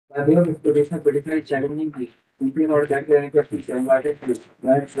By way of explanation, particularly challenging the complete or that the question invited to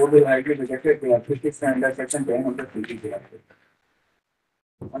where four will likely rejected the application under section 10 of the treaty.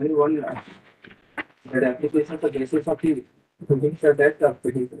 Only one that application is the basis of the things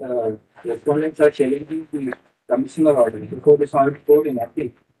that respondents are challenging the commissioner order before the solid court in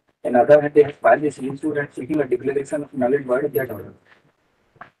appeal. Another hand, they have filed the civil suit and seeking a declaration of null and void of that order.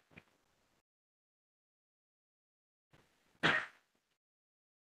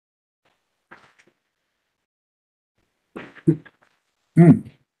 Hmm.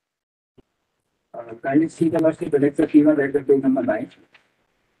 Kindly see the last connects the key one right at page number 9.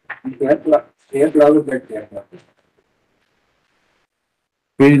 Their clause that there.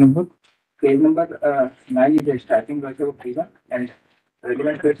 Page number. Page number 9 is the starting verse of P1 and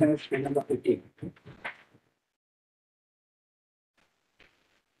relevant question is page number 15.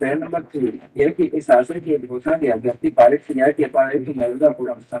 Page number 3. यह कि इस आशय की घोषणा दिया व्यक्ति पारित किया है कि पारित की मौजूदा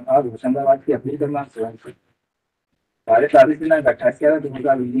पूरा संभाग होशंगाबाद की अपील करना स्वयं से पारित आदेश दिनांक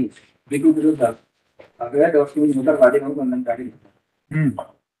 28/11/2020 बिल्कुल विरुद्ध अगला डॉक्यूमेंट नोटर वादे को बंधनकारी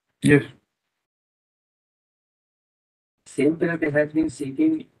Yes. same period has been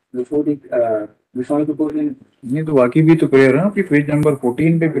seeking before the before the court in ये तो बाकी भी तो प्रेयर है आपकी पेज नंबर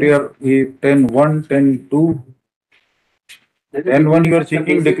 14 पे प्रेयर ये 10-1 10-2 10-1 you are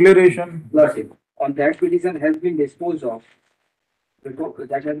seeking declaration. On that petition has been disposed of.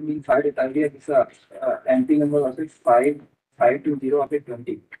 That has been filed earlier. It's MP number of it 5520 of it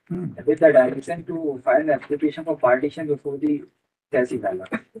 20. With the direction to file an application for partition before the Tehsil.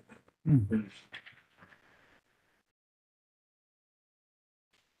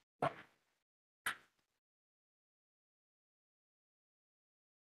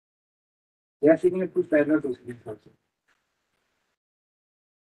 They are seeking it to parallel proceedings also.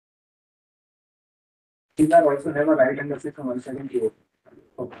 These are also have a right under section 178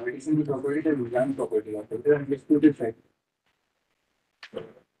 for partition the property to design property of it. They are disputed fact.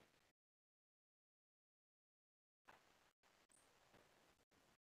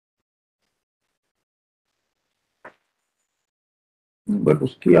 But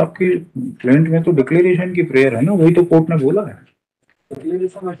उसकी आपकी client में तो declaration की prayer है ना वही तो court ने बोला है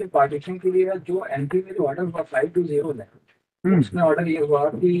डिक्लेरेशन वैसे पार्टीशन के लिए जो एमपी में जो ऑर्डर हुआ 520 है उसमें ऑर्डर ये हुआ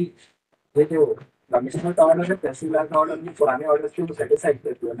कि ये जो कमिश्नर का ऑर्डर है तहसीलदार का ऑर्डर भी पुराने ऑर्डर से वो सेटिस्फाइड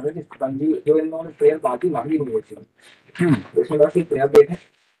करते हैं मतलब पंजी जो इन्होंने प्रेयर बाकी मांगी हुई थी उसमें बस एक प्रेयर देखें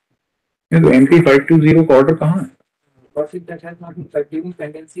ये तो एमपी 520 का ऑर्डर कहाँ है बस it that has not been फैक्टिंग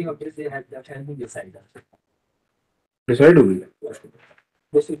pendency of this that has been decided decide हो गया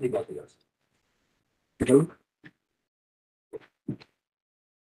दिस इज द बात चलो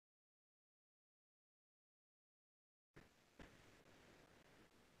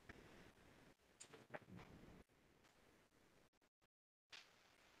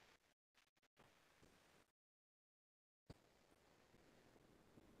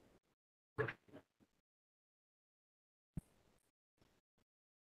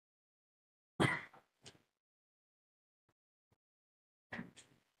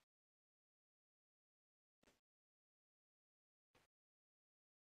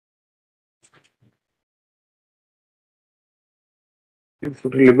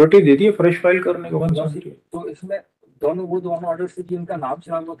लिबर्टी दे दी है फ्रेश फाइल करने को तो इसमें दोनों वो दोनों ऑर्डर से जिनका नाम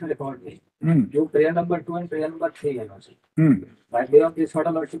चला हुआ था रिकॉर्ड में जो prayer number 2 and prayer number 3 है ना by way of this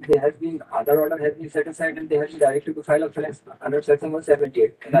order lordship there has been other order has been set aside and they have been directed to file offense under section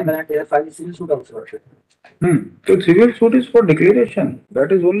 178 and other hand they have filed civil suit also lordship so civil suit is for declaration that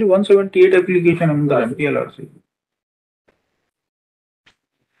is only 178 application under MPLRC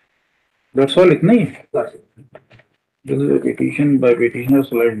that's all इतना ही है This is a petition by petitioner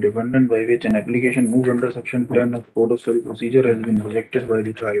 / defendant by which an application moved under section 10 of Code of Civil Procedure has been rejected by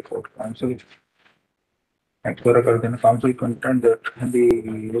the trial court. Counsel counsel contend that the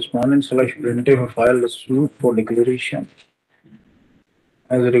respondent / plaintiff have filed a suit for declaration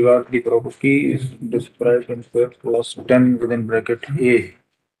as regard the property is described in clause 10 within bracket A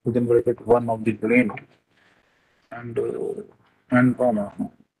within bracket 1 of the plaint and comma.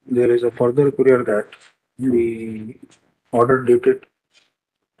 There is a further query that the order dated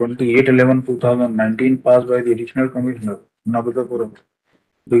 28/11/2019 passed by the additional commissioner Nabadapuram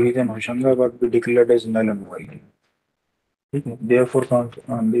division Hoshangabad be declared as null and void. Therefore,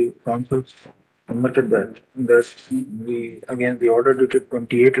 the council submitted that the order dated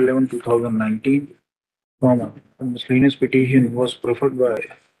 28/11/2019, miscellaneous petition was preferred by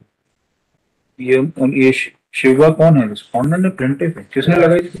ये शिवा कौन है respondent है plaintiff है किसने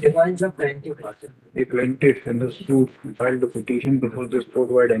लगाई the plaintiff in the suit filed a petition before this court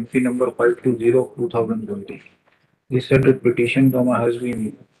by MP number 520/2020. He said that petition has been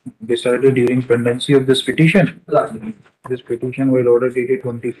decided during pendency of this petition. This petition was ordered dated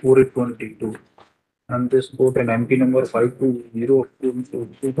 24/22, and this court in MP number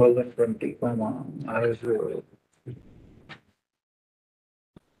 520/2020, has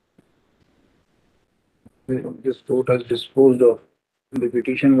this court has disposed of the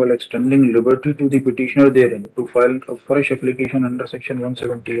petition while extending liberty to the petitioner therein to file a fresh application under section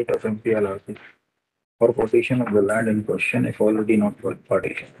 178 of MPLRC for partition of the land in question if already not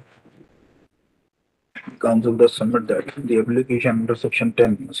partitioned. Council thus submit that the application under section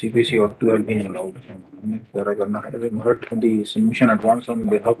 10 CPC ought to have been allowed. Having heard the submission advance on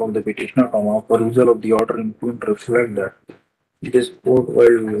behalf of the petitioner, perusal of the order in point reflect that this court,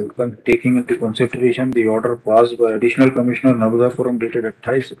 while taking into consideration the order passed by Additional Commissioner Navadapuram dated at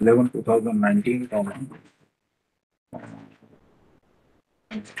 28/11/2019,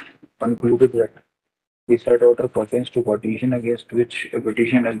 concluded that the said order pertains to partition against which a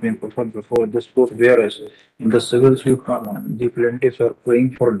petition has been preferred before this court, whereas in the civil suit, the plaintiffs are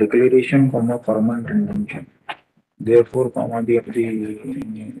praying for declaration, permanent injunction. Therefore, there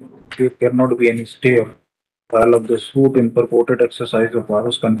cannot be any stay of file of the suit in purported exercise of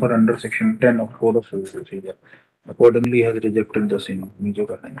powers conferred under section 10 of Code of Civil Procedure. Accordingly, has rejected the same.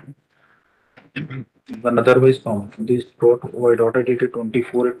 When otherwise found, this court was order dated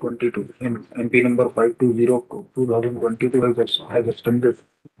 24/22 in MP number 520/2022 has extended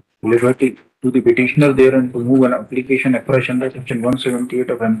liberty to the petitioner therein to move an application afresh under section 178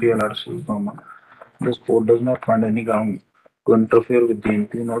 of MPLRC. This court does not find any ground to interfere with the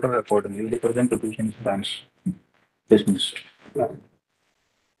interim order. Accordingly, the present petition stands dismissed.